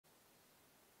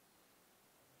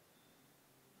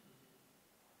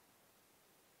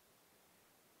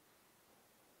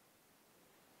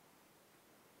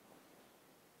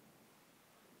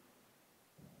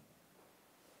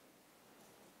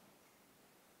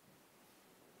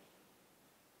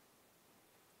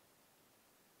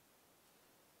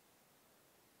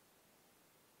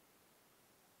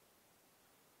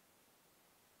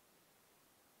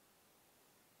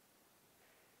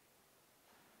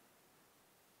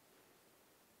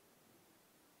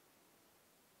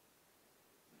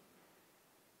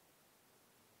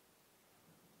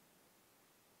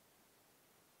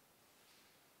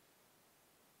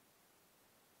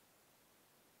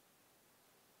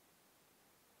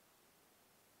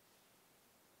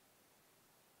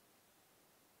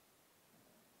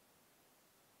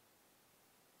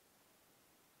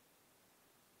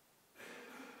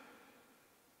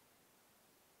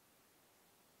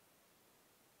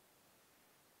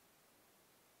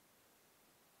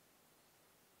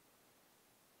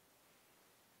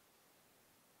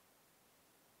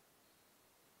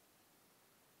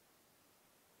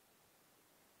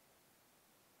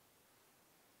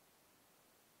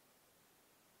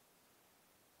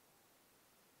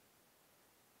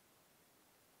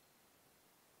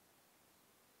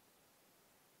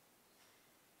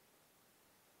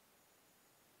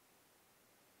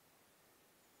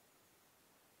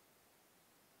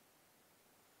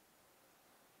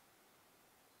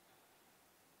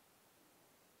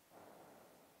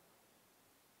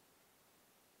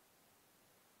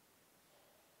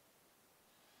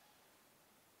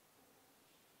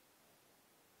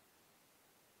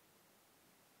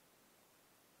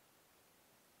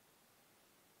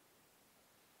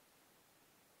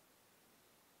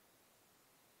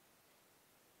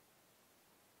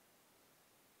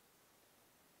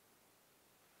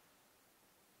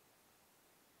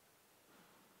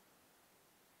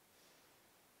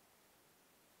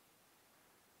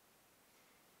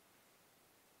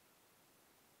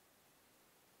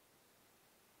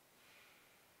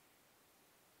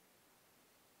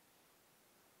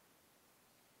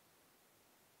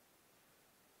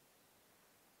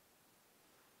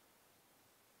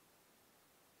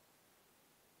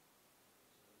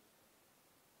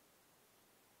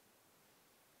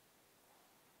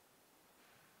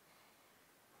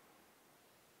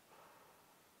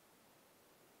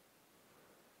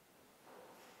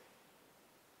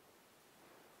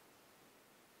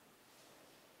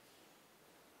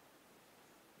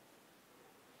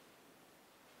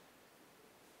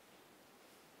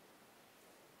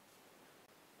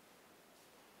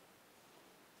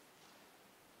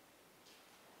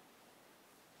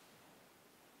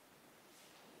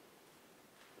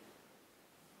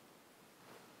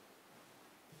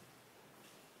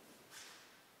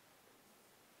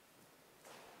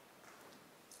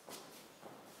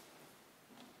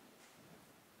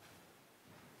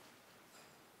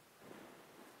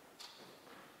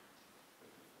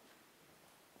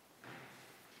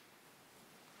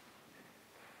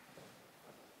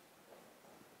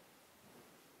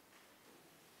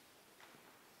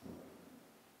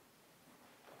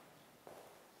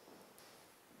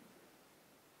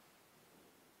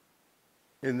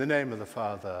In the name of the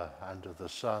Father, and of the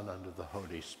Son, and of the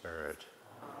Holy Spirit.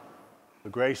 The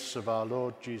grace of our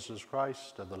Lord Jesus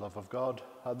Christ, and the love of God,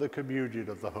 and the communion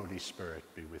of the Holy Spirit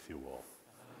be with you all.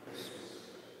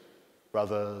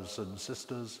 Brothers and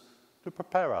sisters, to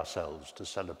prepare ourselves to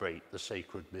celebrate the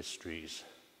sacred mysteries,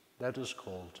 let us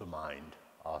call to mind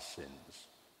our sins.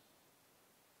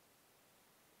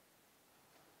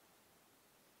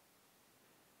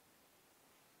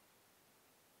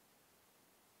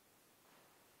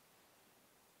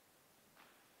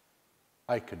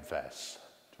 I confess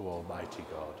to Almighty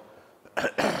God,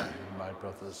 my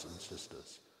brothers and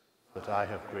sisters, that I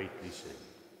have greatly sinned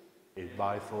in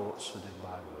my thoughts and in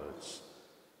my words,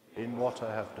 in what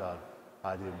I have done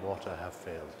and in what I have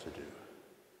failed to do,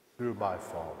 through my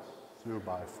fault, through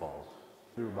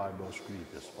my most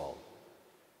grievous fault.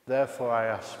 Therefore I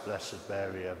ask Blessed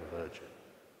Mary, ever Virgin,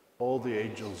 all the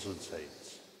angels and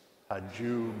saints, and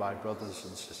you, my brothers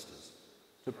and sisters,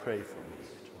 to pray for me.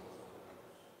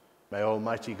 May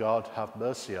Almighty God have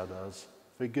mercy on us,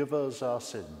 forgive us our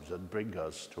sins, and bring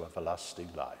us to everlasting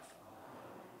life.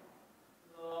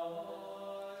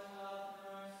 Lord, have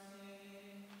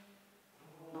mercy.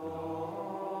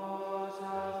 Lord,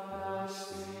 have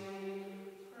mercy.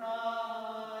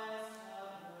 Christ,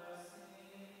 have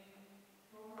mercy.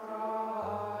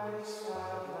 Christ,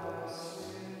 have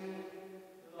mercy.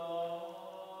 Lord,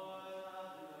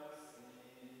 have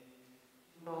mercy.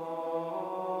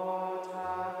 Lord,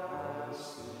 have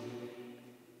mercy.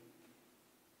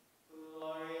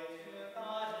 Glory to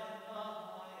God in the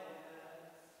highest,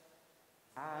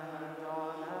 and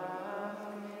on earth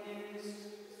peace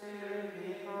to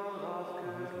people of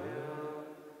good will.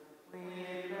 We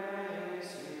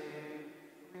praise you,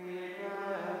 we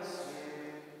bless you,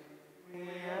 we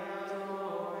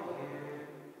adore you,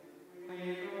 we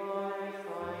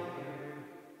glorify you,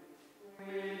 we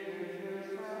give you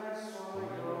thanks for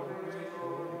your great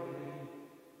glory.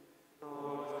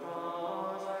 Lord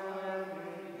God, I am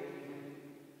beginning,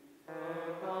 O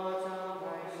God,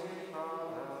 Almighty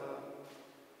Father,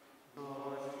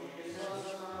 Lord Jesus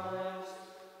Christ,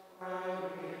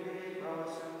 only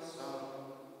begotten Son,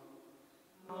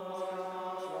 Lord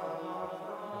God, Lamb of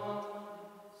God,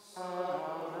 Son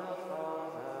of the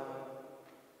Father,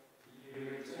 you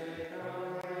take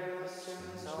away the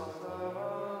sins of the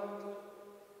world,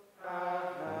 have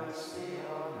mercy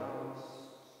on us.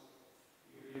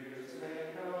 You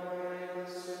take away the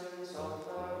sins of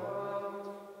the world,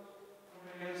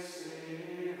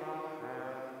 receive our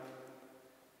prayer.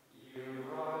 You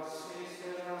are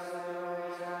seated at the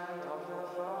right hand of the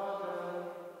Father,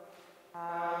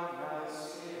 have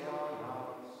mercy on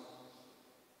us.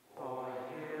 For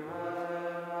you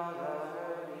alone are the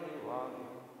Holy One,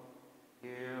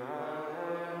 you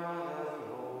alone are the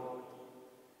Lord,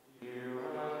 you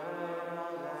alone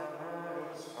are the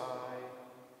Most High.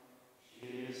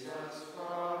 Jesus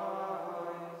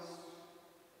Christ,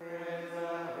 with the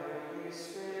Holy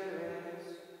Spirit,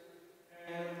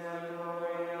 in the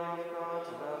glory of God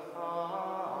the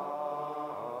Father.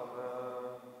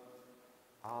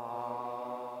 Amen.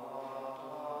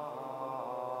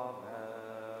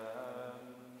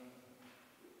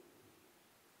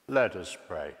 Let us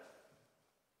pray.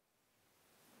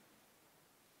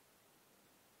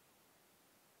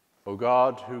 O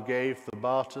God, who gave the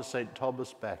martyr St.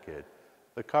 Thomas Beckett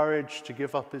the courage to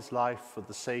give up his life for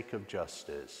the sake of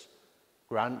justice,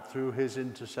 grant through his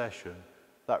intercession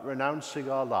that renouncing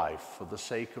our life for the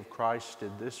sake of Christ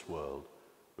in this world,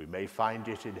 we may find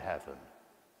it in heaven,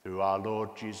 through our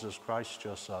Lord Jesus Christ,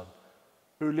 your Son,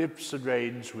 who lives and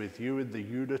reigns with you in the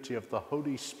unity of the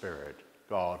Holy Spirit,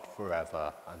 God,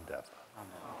 forever and ever. Amen.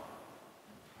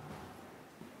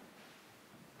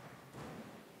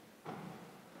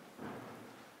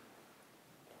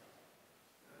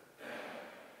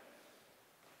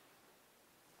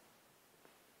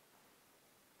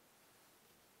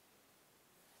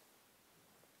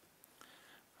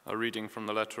 A reading from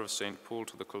the letter of St. Paul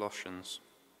to the Colossians.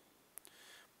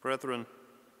 Brethren,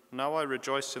 now I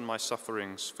rejoice in my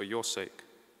sufferings for your sake,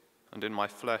 and in my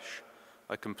flesh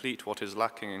I complete what is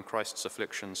lacking in Christ's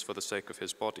afflictions for the sake of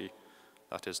his body,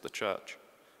 that is the church,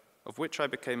 of which I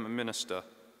became a minister,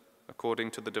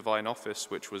 according to the divine office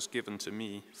which was given to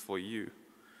me for you,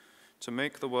 to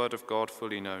make the word of God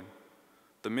fully known,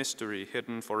 the mystery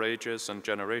hidden for ages and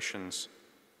generations,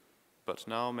 but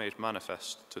now made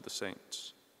manifest to the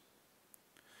saints.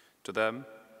 To them,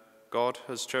 God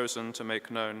has chosen to make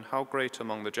known how great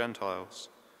among the Gentiles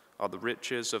are the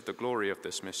riches of the glory of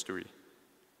this mystery,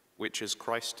 which is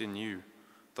Christ in you,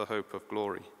 the hope of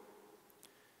glory.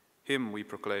 Him we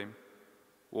proclaim,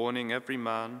 warning every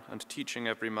man and teaching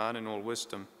every man in all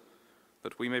wisdom,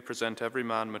 that we may present every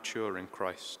man mature in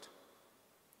Christ.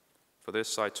 For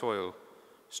this I toil,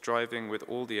 striving with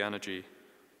all the energy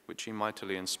which he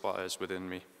mightily inspires within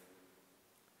me.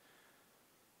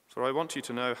 For I want you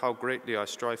to know how greatly I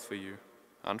strive for you,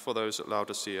 and for those at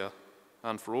Laodicea,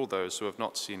 and for all those who have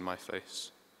not seen my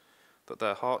face, that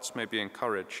their hearts may be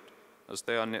encouraged as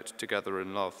they are knit together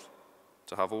in love,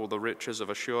 to have all the riches of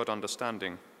assured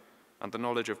understanding and the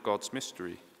knowledge of God's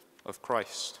mystery, of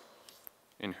Christ,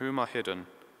 in whom are hidden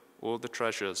all the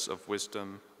treasures of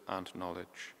wisdom and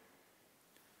knowledge.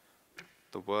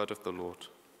 The word of the Lord.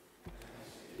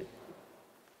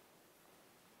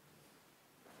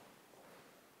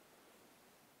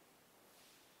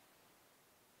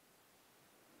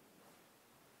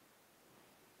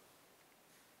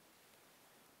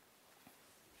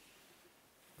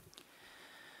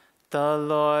 The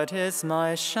Lord is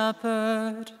my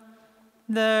shepherd,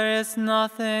 there is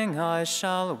nothing I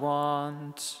shall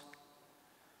want.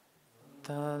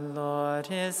 The Lord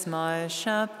is my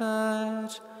shepherd,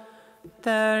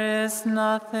 there is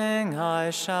nothing I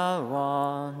shall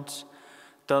want.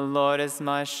 The Lord is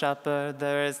my shepherd,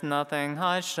 there is nothing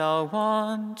I shall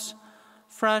want.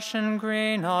 Fresh and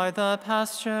green are the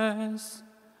pastures,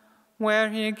 where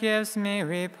he gives me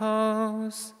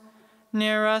repose.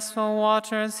 Near restful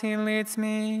waters he leads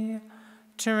me,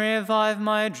 to revive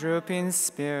my drooping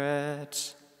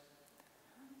spirit.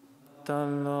 The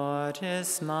Lord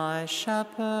is my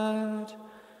shepherd,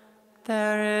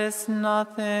 there is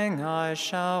nothing I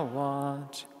shall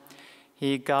want.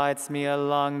 He guides me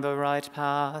along the right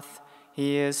path,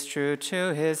 he is true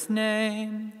to his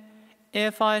name.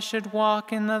 If I should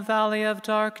walk in the valley of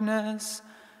darkness,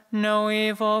 no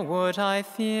evil would I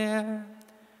fear.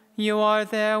 You are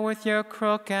there with your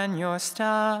crook and your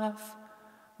staff.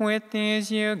 With these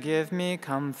you give me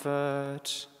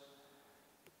comfort.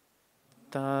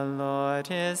 The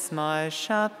Lord is my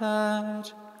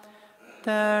shepherd,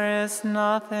 there is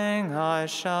nothing I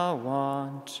shall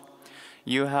want.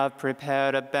 You have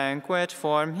prepared a banquet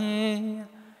for me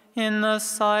in the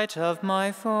sight of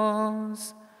my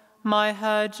foes. My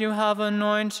head you have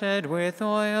anointed with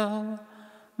oil,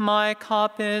 my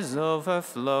cup is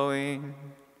overflowing.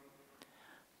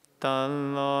 The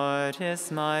Lord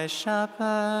is my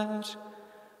shepherd,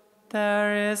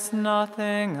 there is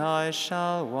nothing I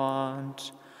shall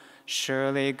want.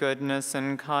 Surely goodness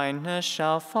and kindness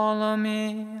shall follow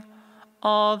me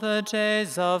all the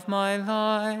days of my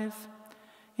life.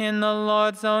 In the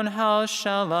Lord's own house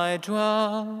shall I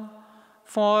dwell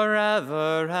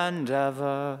forever and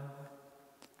ever.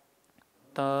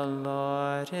 The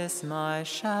Lord is my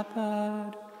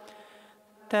shepherd,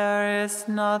 there is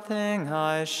nothing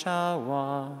I shall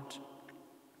want.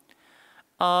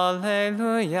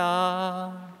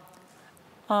 Alleluia,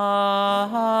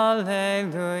 alleluia,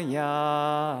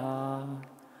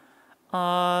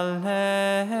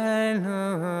 alleluia.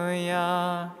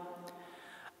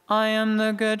 I am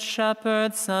the good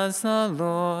shepherd, says the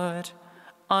Lord.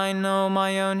 I know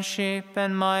my own sheep,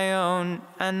 and my own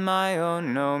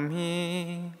know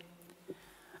me.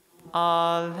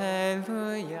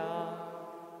 Alleluia.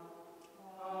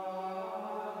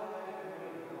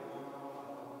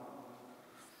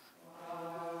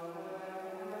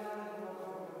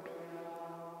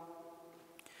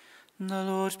 The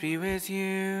Lord be with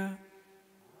you.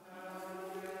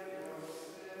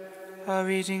 A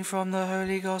reading from the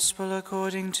Holy Gospel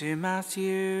according to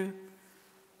Matthew.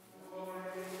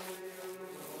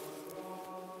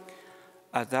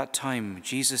 At that time,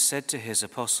 Jesus said to his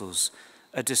apostles,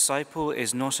 "A disciple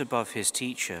is not above his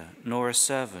teacher, nor a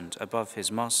servant above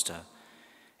his master.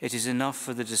 It is enough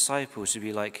for the disciple to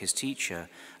be like his teacher,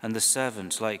 and the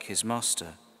servant like his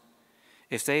master.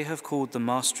 If they have called the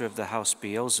master of the house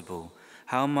Beelzebul,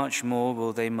 how much more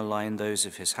will they malign those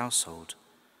of his household?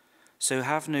 So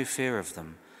have no fear of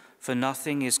them, for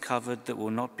nothing is covered that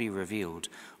will not be revealed,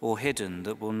 or hidden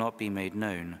that will not be made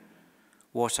known.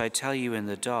 What I tell you in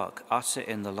the dark, utter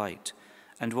in the light,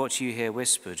 and what you hear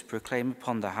whispered, proclaim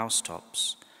upon the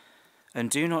housetops. And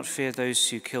do not fear those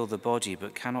who kill the body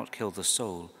but cannot kill the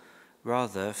soul.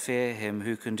 Rather, fear him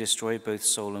who can destroy both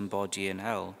soul and body in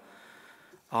hell.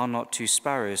 Are not 2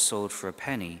 sparrows sold for a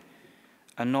penny?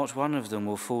 And not one of them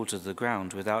will fall to the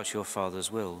ground without your Father's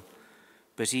will.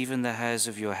 But even the hairs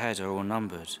of your head are all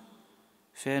numbered.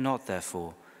 Fear not,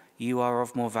 therefore, you are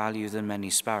of more value than many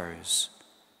sparrows.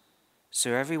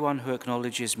 So everyone who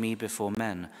acknowledges me before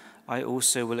men, I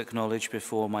also will acknowledge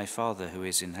before my Father who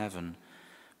is in heaven.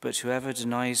 But whoever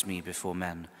denies me before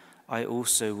men, I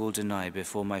also will deny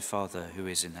before my Father who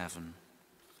is in heaven."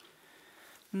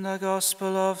 The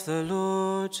Gospel of the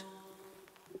Lord.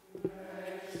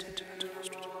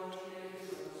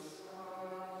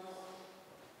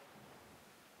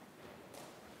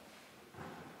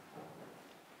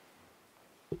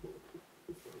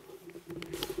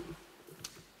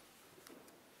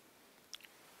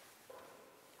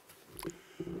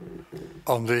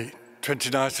 On the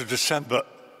 29th of December,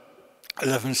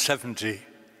 1170,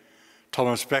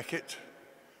 Thomas Beckett,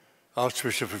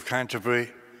 Archbishop of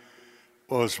Canterbury,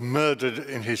 was murdered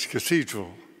in his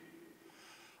cathedral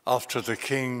after the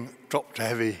king dropped a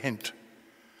heavy hint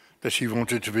that he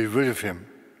wanted to be rid of him.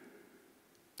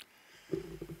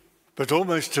 But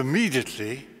almost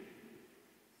immediately,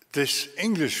 this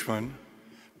Englishman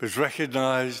was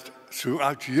recognized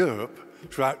throughout Europe,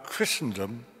 throughout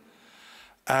Christendom,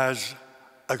 as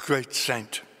a great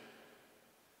saint.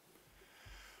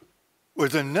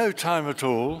 Within no time at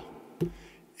all,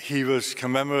 he was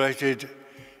commemorated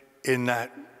in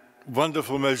that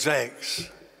wonderful mosaics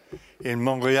in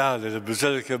Monreale, the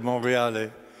Basilica of Monreale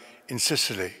in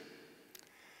Sicily.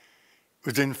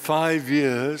 Within 5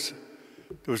 years,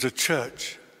 there was a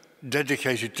church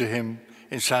dedicated to him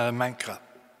in Salamanca.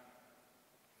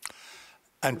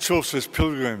 And Chaucer's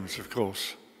pilgrims, of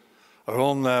course, are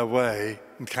on their way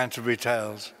in Canterbury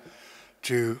Tales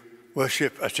to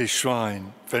worship at his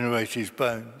shrine, venerate his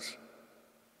bones.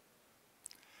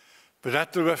 But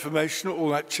at the Reformation, all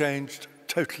that changed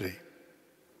totally.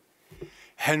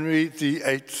 Henry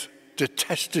VIII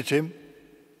detested him.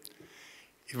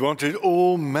 He wanted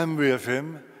all memory of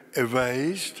him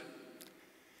erased.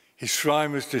 His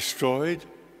shrine was destroyed.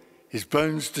 His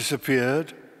bones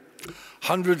disappeared.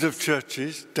 Hundreds of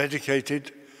churches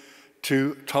dedicated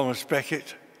to Thomas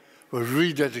Beckett were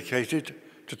rededicated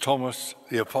to Thomas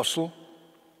the Apostle.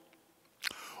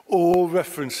 All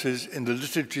references in the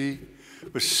liturgy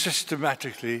were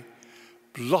systematically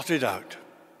blotted out,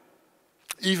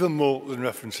 even more than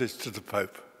references to the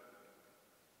Pope.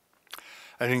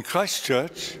 And in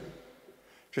Christchurch,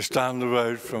 just down the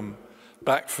road from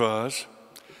Blackfriars,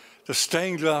 the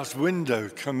stained glass window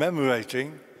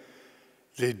commemorating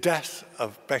the death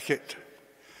of Beckett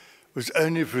was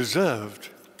only preserved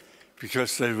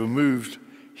because they removed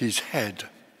his head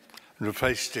and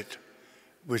replaced it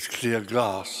with clear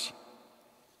glass.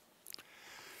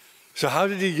 So how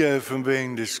did he go from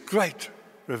being this great,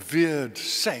 revered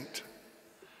saint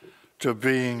to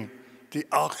being the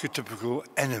archetypical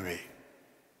enemy,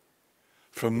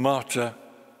 from martyr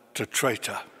to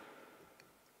traitor?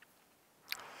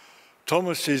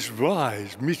 Thomas's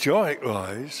rise, meteoric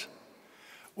rise,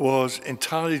 was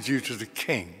entirely due to the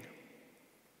king.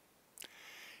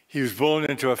 He was born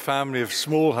into a family of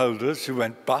smallholders who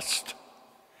went bust.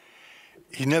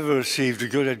 He never received a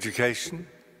good education.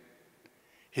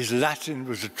 His Latin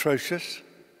was atrocious.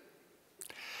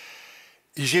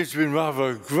 He seems to have been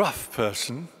rather a gruff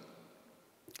person.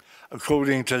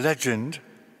 According to legend,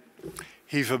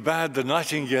 he forbade the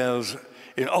nightingales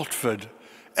in Otford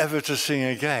ever to sing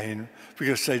again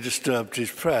because they disturbed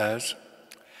his prayers.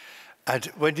 And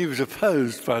when he was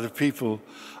opposed by the people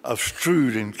of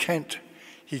Strood in Kent,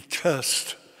 he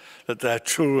cursed that their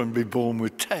children be born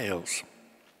with tails.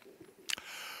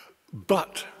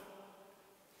 But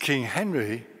King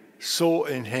Henry saw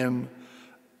in him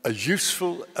a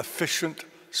useful, efficient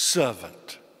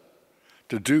servant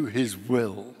to do his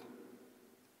will,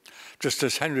 just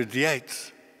as Henry VIII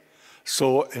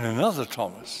saw in another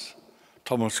Thomas,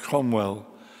 Thomas Cromwell,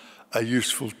 a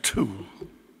useful tool.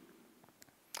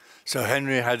 So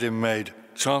Henry had him made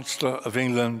Chancellor of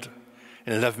England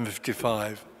in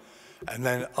 1155, and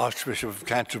then Archbishop of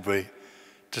Canterbury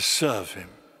to serve him.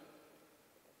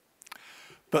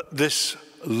 But this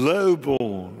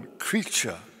low-born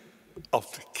creature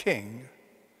of the king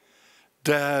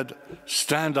dared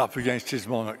stand up against his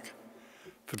monarch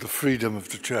for the freedom of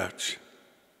the church.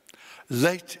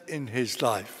 Late in his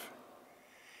life,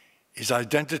 his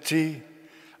identity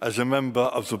as a member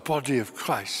of the body of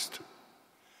Christ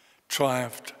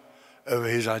triumphed over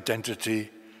his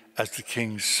identity as the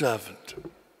king's servant.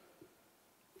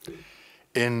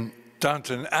 In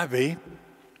Downton Abbey,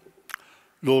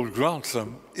 Lord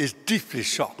Grantham is deeply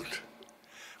shocked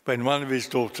when one of his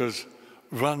daughters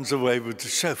runs away with the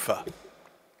chauffeur.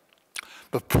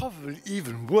 But probably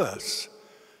even worse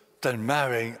than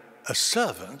marrying a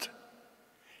servant,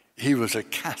 he was a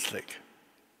Catholic.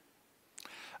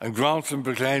 And Grantham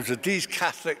proclaims that these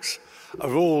Catholics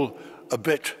are all a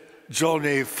bit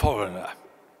Johnny Foreigner.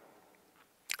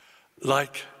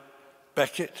 Like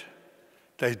Beckett,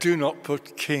 they do not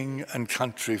put king and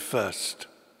country first.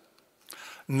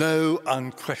 No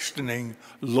unquestioning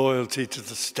loyalty to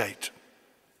the state.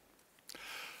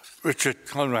 Richard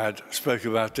Conrad spoke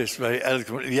about this very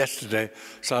eloquently yesterday,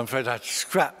 so I'm afraid I had to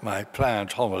scrap my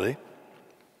planned homily.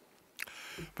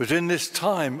 But in this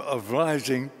time of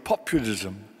rising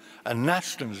populism and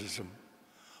nationalism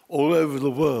all over the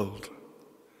world,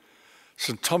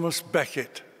 St. Thomas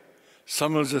Becket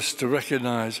summons us to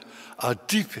recognize our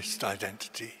deepest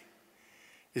identity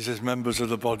is as members of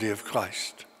the body of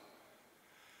Christ.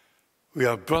 We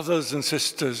are brothers and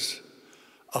sisters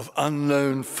of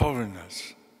unknown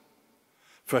foreigners,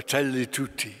 fratelli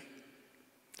tutti.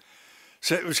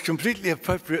 So it was completely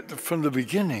appropriate that from the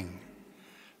beginning,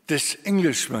 this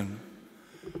Englishman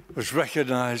was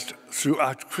recognized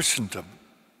throughout Christendom.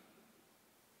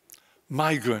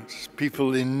 Migrants,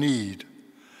 people in need,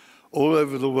 all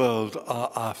over the world are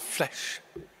our flesh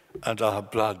and our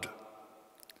blood.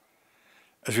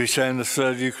 As we say in the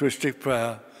third Eucharistic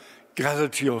prayer, gather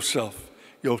to yourself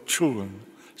your children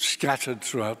scattered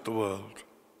throughout the world.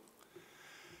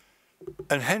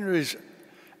 And Henry's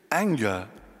anger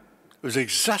was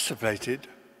exacerbated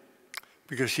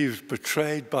because he was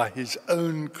betrayed by his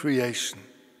own creation.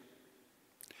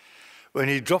 When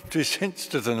he dropped his hints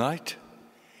to the knight,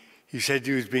 he said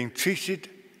he was being treated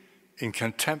in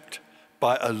contempt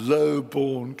by a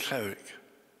low-born cleric.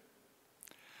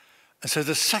 And so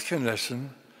the second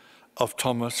lesson of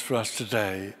Thomas for us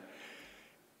today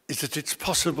is that it's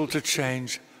possible to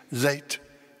change late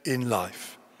in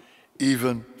life,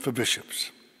 even for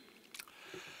bishops.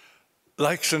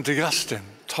 Like St. Augustine,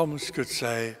 Thomas could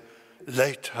say,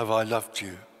 "Late have I loved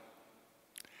you."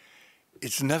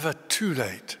 It's never too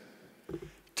late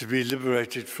to be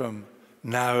liberated from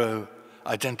narrow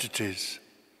identities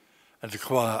and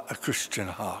acquire a Christian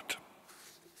heart.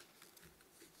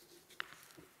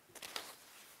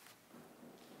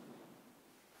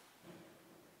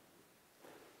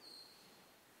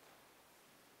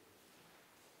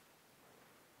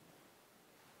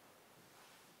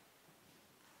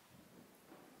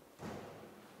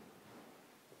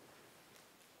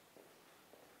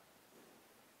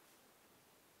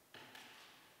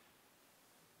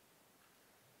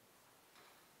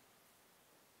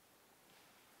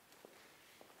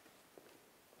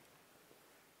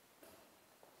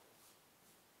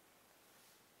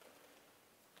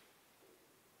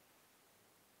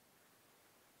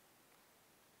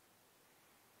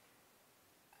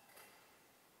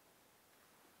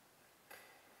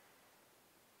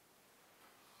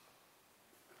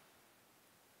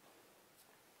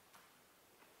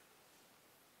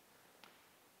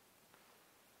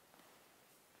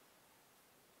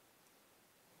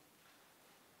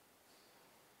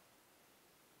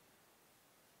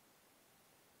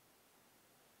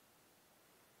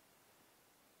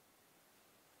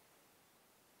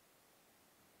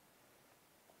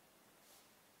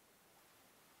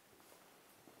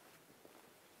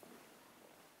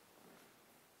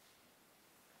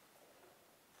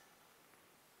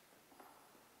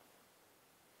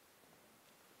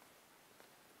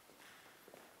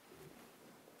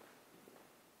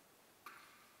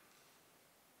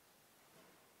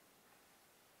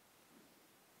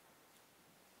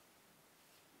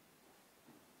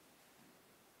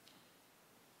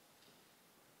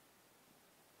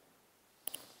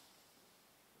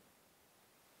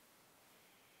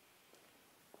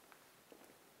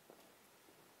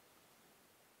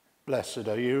 Blessed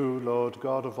are you, Lord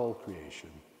God of all creation,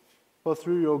 for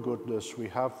through your goodness we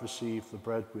have received the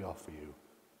bread we offer you,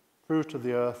 fruit of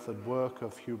the earth and work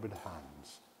of human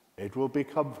hands. It will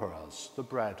become for us the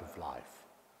bread of life.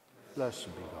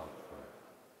 Blessed be God forever.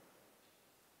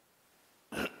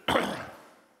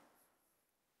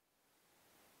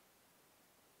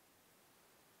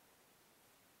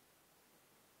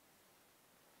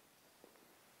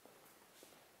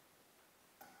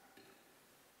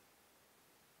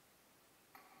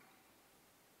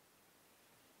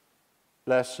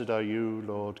 Blessed are you,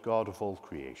 Lord God of all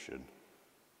creation,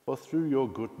 for through your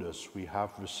goodness we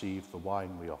have received the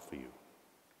wine we offer you,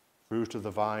 fruit of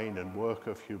the vine and work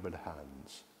of human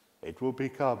hands. It will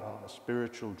become our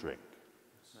spiritual drink.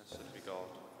 Blessed be God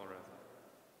forever.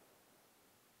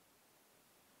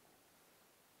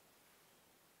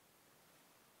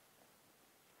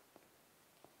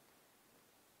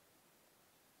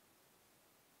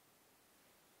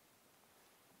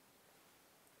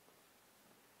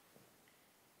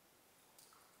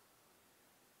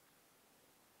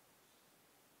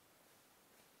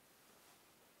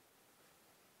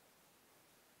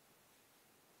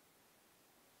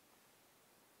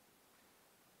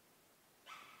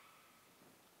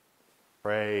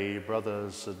 Pray,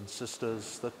 brothers and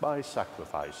sisters, that my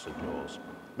sacrifice and yours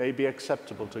may be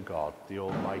acceptable to God, the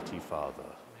Almighty Father.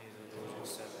 May the Lord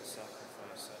accept the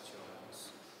sacrifice at your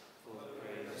hands, for the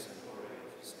praise and glory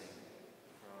of his name,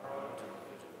 for our good and the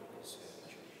good of all his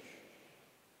holy church.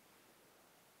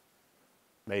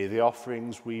 May the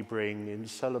offerings we bring in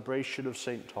celebration of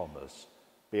St. Thomas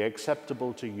be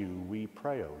acceptable to you, we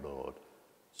pray, O Lord,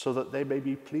 so that they may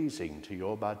be pleasing to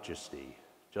your majesty,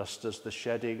 just as the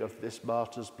shedding of this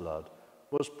martyr's blood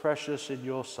was precious in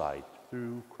your sight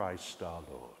through Christ our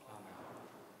Lord.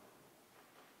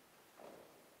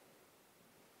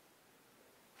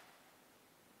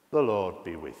 The Lord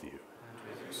be with you.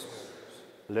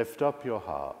 Lift up your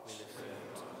hearts.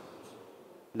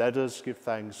 Let us give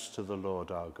thanks to the Lord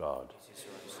our God.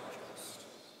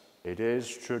 It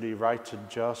is truly right and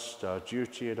just, our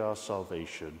duty and our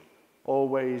salvation,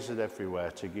 always and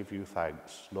everywhere to give you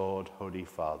thanks, Lord, Holy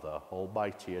Father,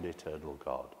 Almighty and eternal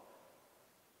God.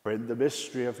 For in the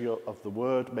mystery of the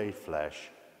Word made flesh,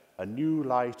 a new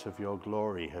light of your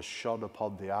glory has shone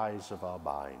upon the eyes of our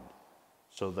mind,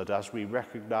 so that as we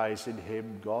recognize in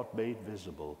him God made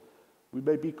visible, we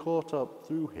may be caught up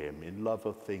through him in love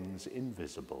of things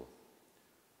invisible.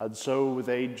 And so with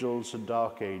angels and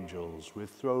archangels,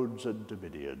 with thrones and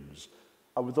dominions,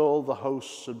 and with all the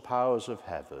hosts and powers of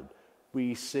heaven,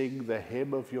 we sing the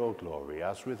hymn of your glory,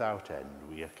 as without end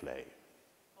we acclaim.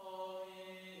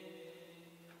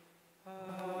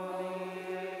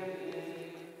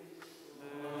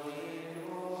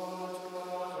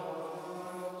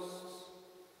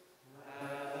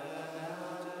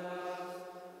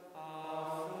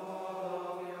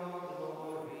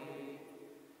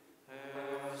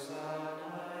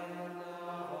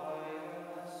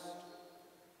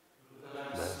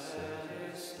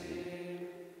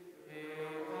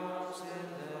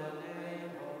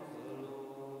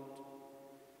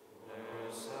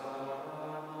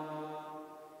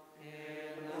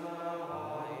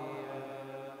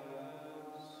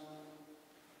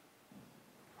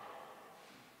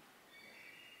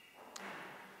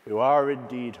 You are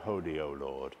indeed holy, O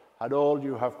Lord, and all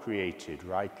you have created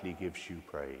rightly gives you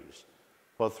praise.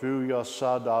 For through your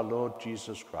Son, our Lord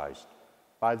Jesus Christ,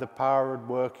 by the power and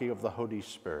working of the Holy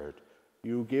Spirit,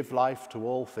 you give life to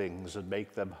all things and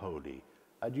make them holy,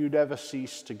 and you never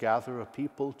cease to gather a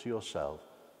people to yourself,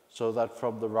 so that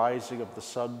from the rising of the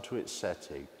sun to its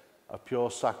setting, a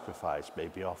pure sacrifice may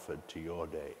be offered to your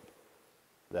name.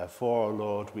 Therefore, O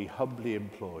Lord, we humbly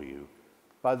implore you,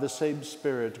 by the same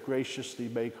Spirit, graciously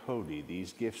make holy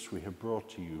these gifts we have brought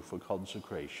to you for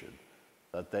consecration,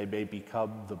 that they may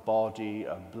become the body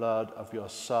and blood of your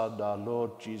Son, our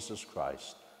Lord Jesus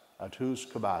Christ, at whose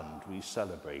command we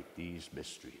celebrate these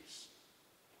mysteries.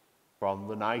 From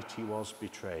the night he was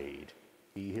betrayed,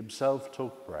 he himself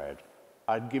took bread,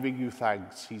 and giving you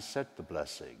thanks, he said the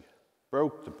blessing,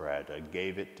 broke the bread, and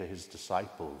gave it to his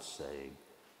disciples, saying,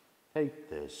 "Take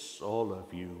this, all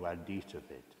of you, and eat of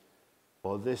it.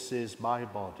 For this is my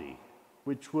body,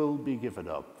 which will be given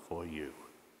up for you."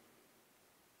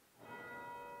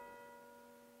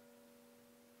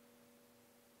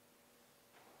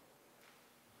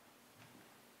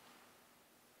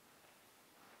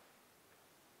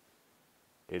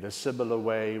 In a similar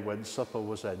way, when supper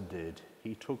was ended,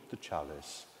 he took the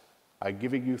chalice, and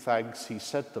giving you thanks, he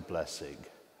said the blessing,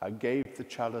 and gave the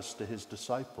chalice to his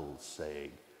disciples,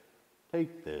 saying,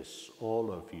 "Take this,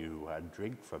 all of you, and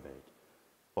drink from it.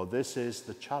 For this is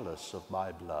the chalice of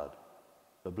my blood,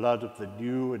 the blood of the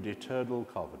new and eternal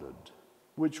covenant,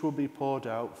 which will be poured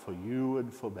out for you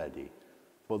and for many,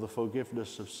 for the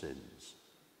forgiveness of sins.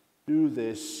 Do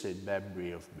this in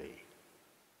memory of me."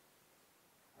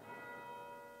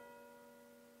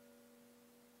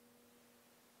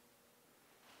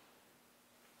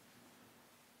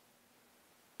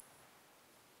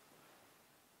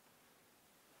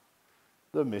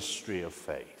 The mystery of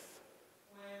faith.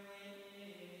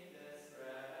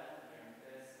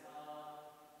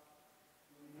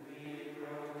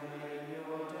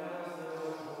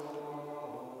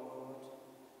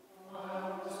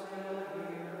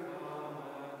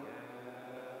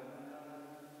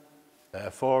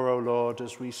 Therefore, O Lord,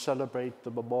 as we celebrate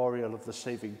the memorial of the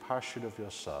saving passion of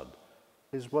your Son,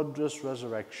 his wondrous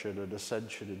resurrection and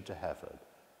ascension into heaven,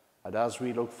 and as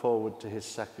we look forward to his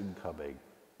second coming,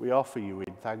 we offer you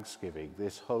in thanksgiving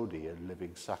this holy and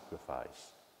living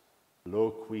sacrifice.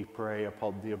 Look, we pray,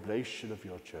 upon the oblation of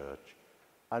your church,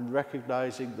 and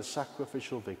recognizing the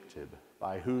sacrificial victim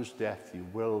by whose death you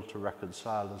will to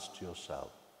reconcile us to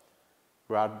yourself,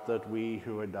 grant that we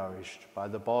who are nourished by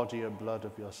the body and blood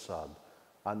of your Son,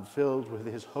 and filled with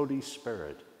his Holy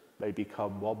Spirit, may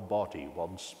become one body,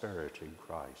 one spirit in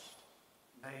Christ.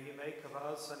 May he make of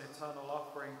us an eternal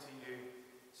offering to you,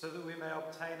 so that we may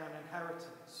obtain an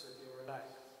inheritance with your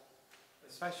elect,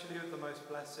 especially with the most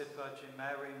blessed Virgin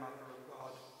Mary, Mother of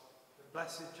God, with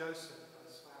blessed Joseph,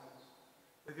 her spouse,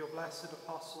 with your blessed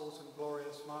apostles and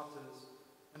glorious martyrs,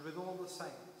 and with all the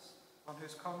saints, on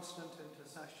whose constant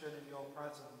intercession in your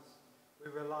presence we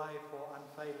rely for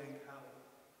unfailing help.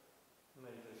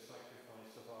 May the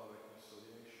sacrifice of our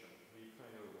reconciliation, we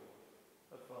pray, O Lord,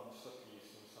 advance the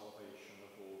peace and salvation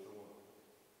of all the world.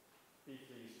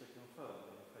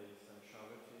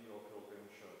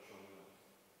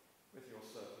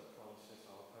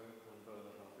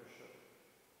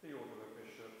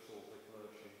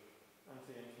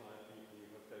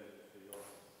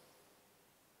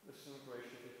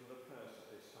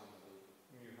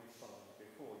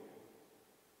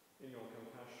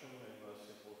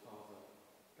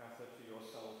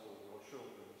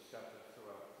 scattered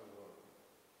throughout the world.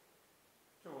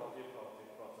 To our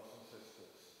departed brothers and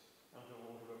sisters, and to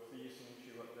all who are pleasing to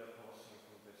you at their passing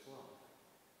from this life,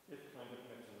 give kind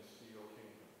admittance to your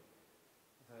kingdom.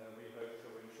 There we hope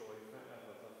to enjoy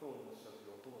forever the fullness of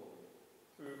your glory,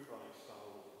 through Christ our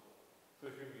Lord,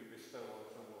 through whom you bestow on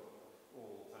the world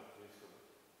all that is good.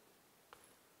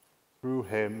 Through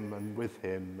him, and with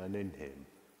him, and in him,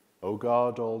 O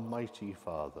God, Almighty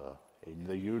Father, in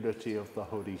the unity of the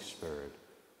Holy Spirit,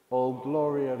 all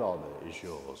glory and honour is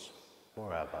yours,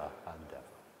 forever and ever.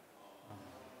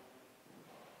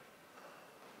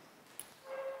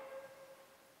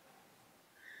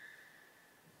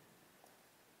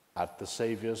 At the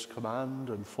Saviour's command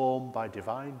and formed by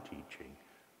divine teaching,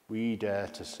 we dare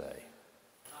to say,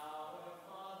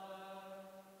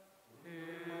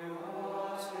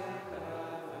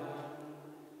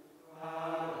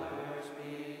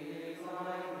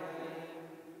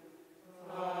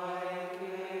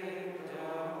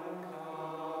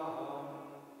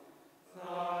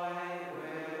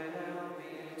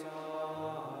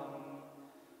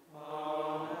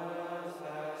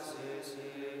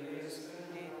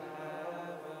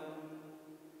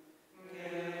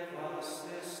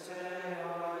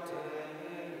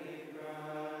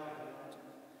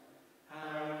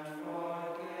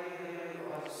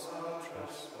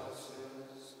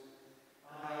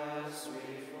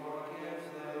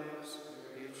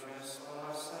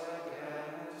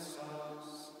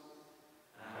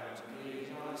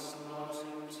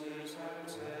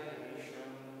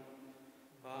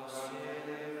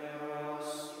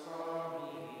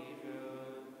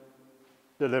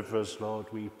 Deliver us, Lord,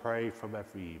 we pray, from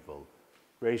every evil.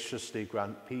 Graciously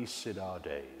grant peace in our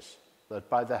days,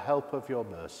 that by the help of your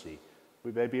mercy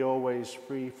we may be always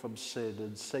free from sin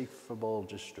and safe from all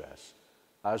distress,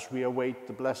 as we await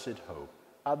the blessed hope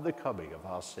and the coming of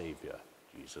our Saviour,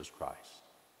 Jesus Christ.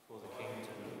 For the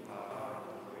kingdom, power,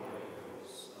 and glory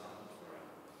yours, and forever.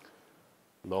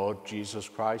 Lord Jesus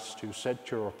Christ, who said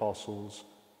to your apostles,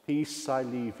 "Peace I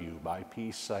leave you, my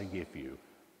peace I give you,"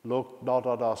 look not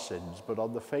on our sins, but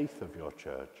on the faith of your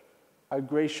church, and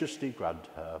graciously grant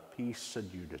her peace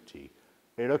and unity,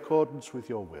 in accordance with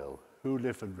your will, who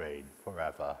live and reign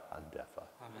forever and ever.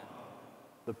 Amen.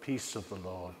 The peace of the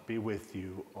Lord be with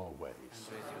you always.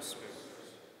 And with your spirit.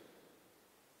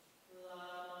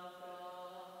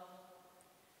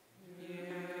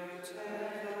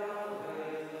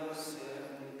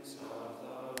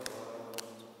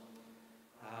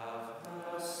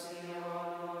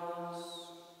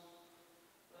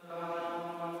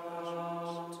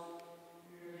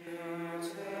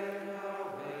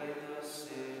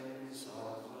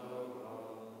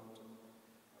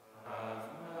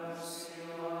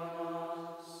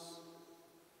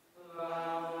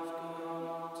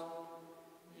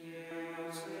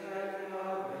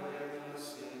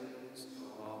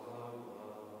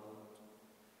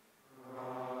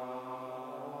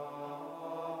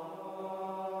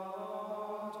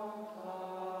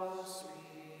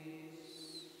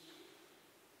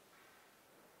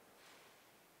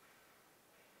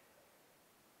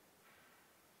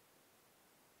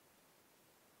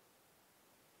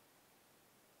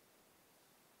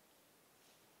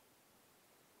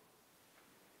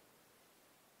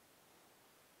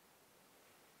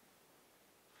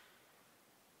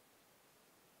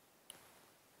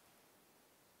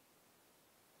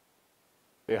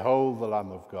 Behold the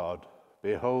Lamb of God.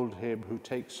 Behold him who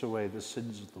takes away the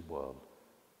sins of the world.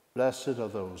 Blessed are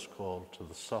those called to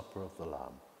the supper of the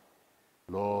Lamb.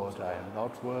 Lord, I am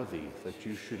not worthy that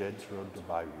you should enter under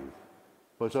my roof,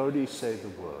 but only say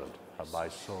the word, and my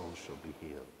soul shall be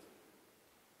healed.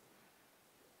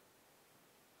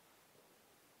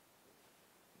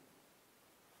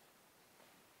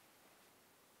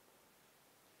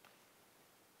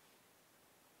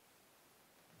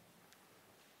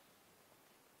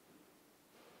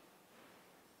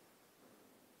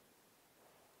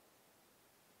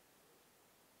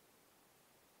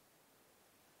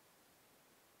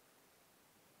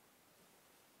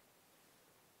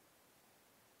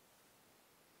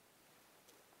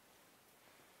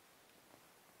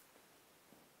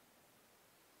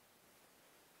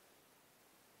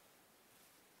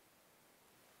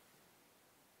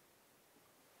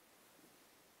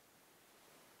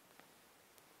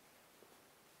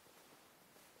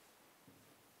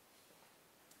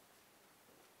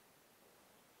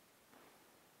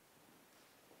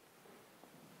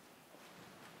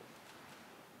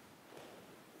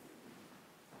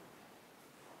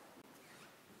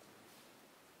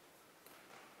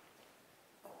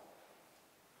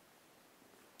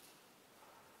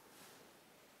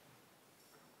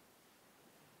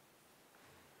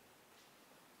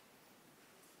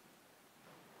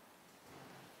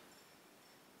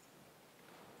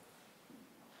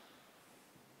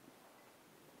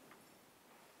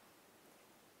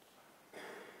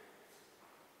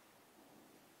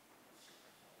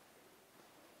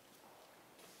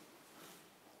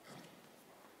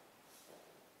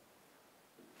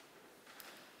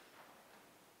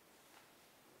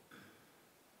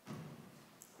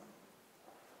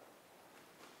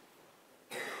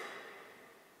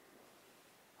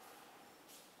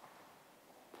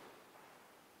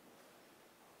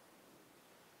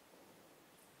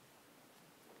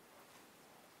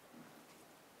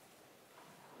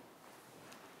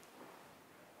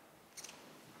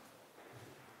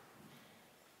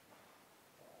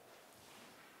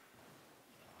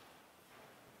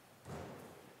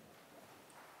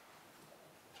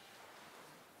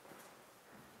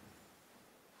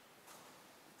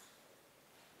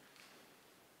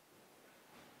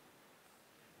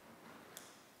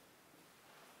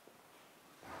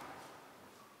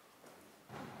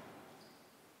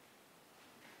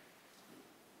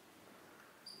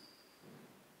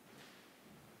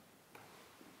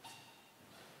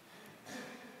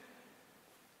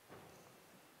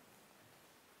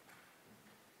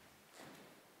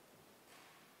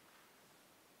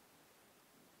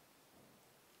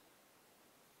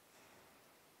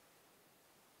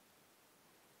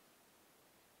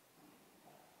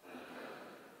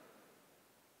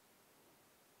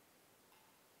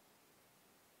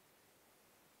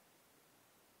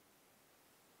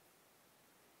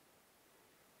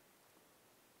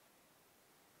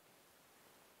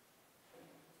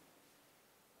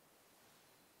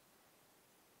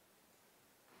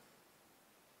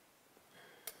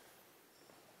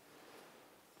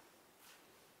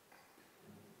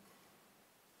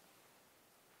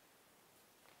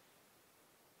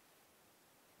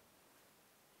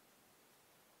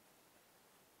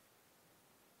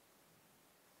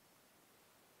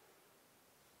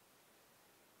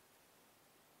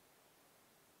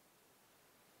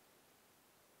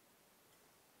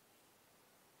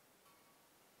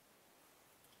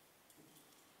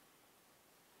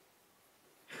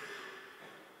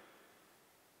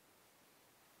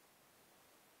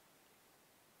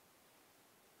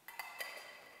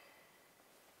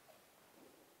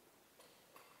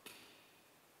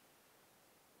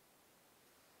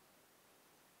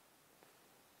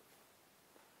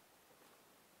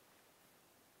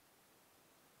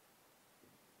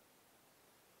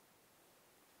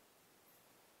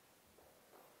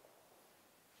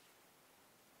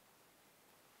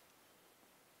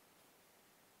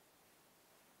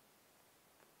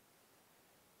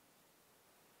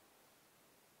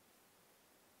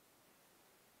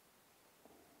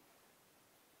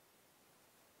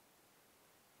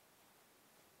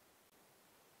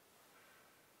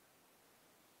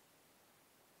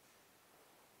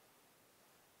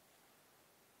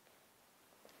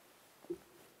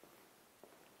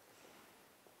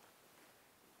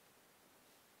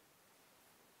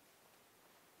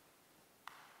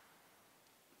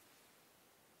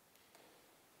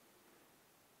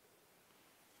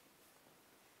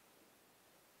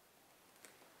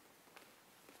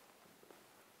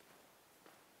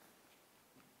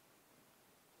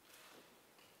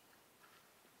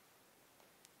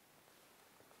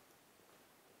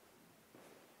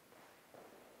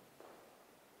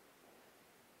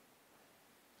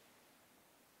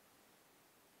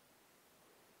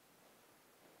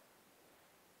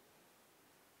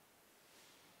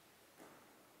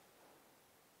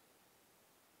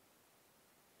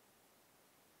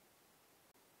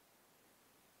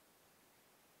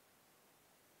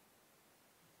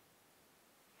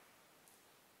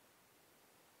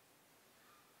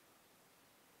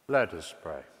 Let us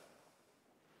pray.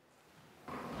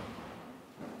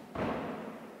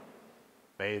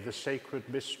 May the sacred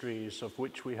mysteries of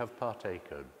which we have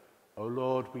partaken, O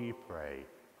Lord, we pray,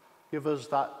 give us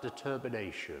that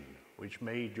determination which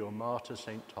made your martyr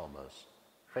St. Thomas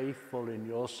faithful in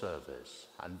your service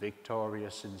and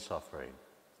victorious in suffering,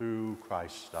 through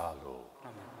Christ our Lord.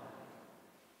 Amen.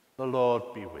 The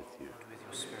Lord be with you. And with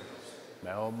your spirit. May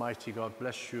Almighty God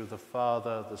bless you, the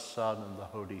Father, the Son, and the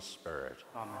Holy Spirit.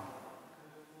 Amen.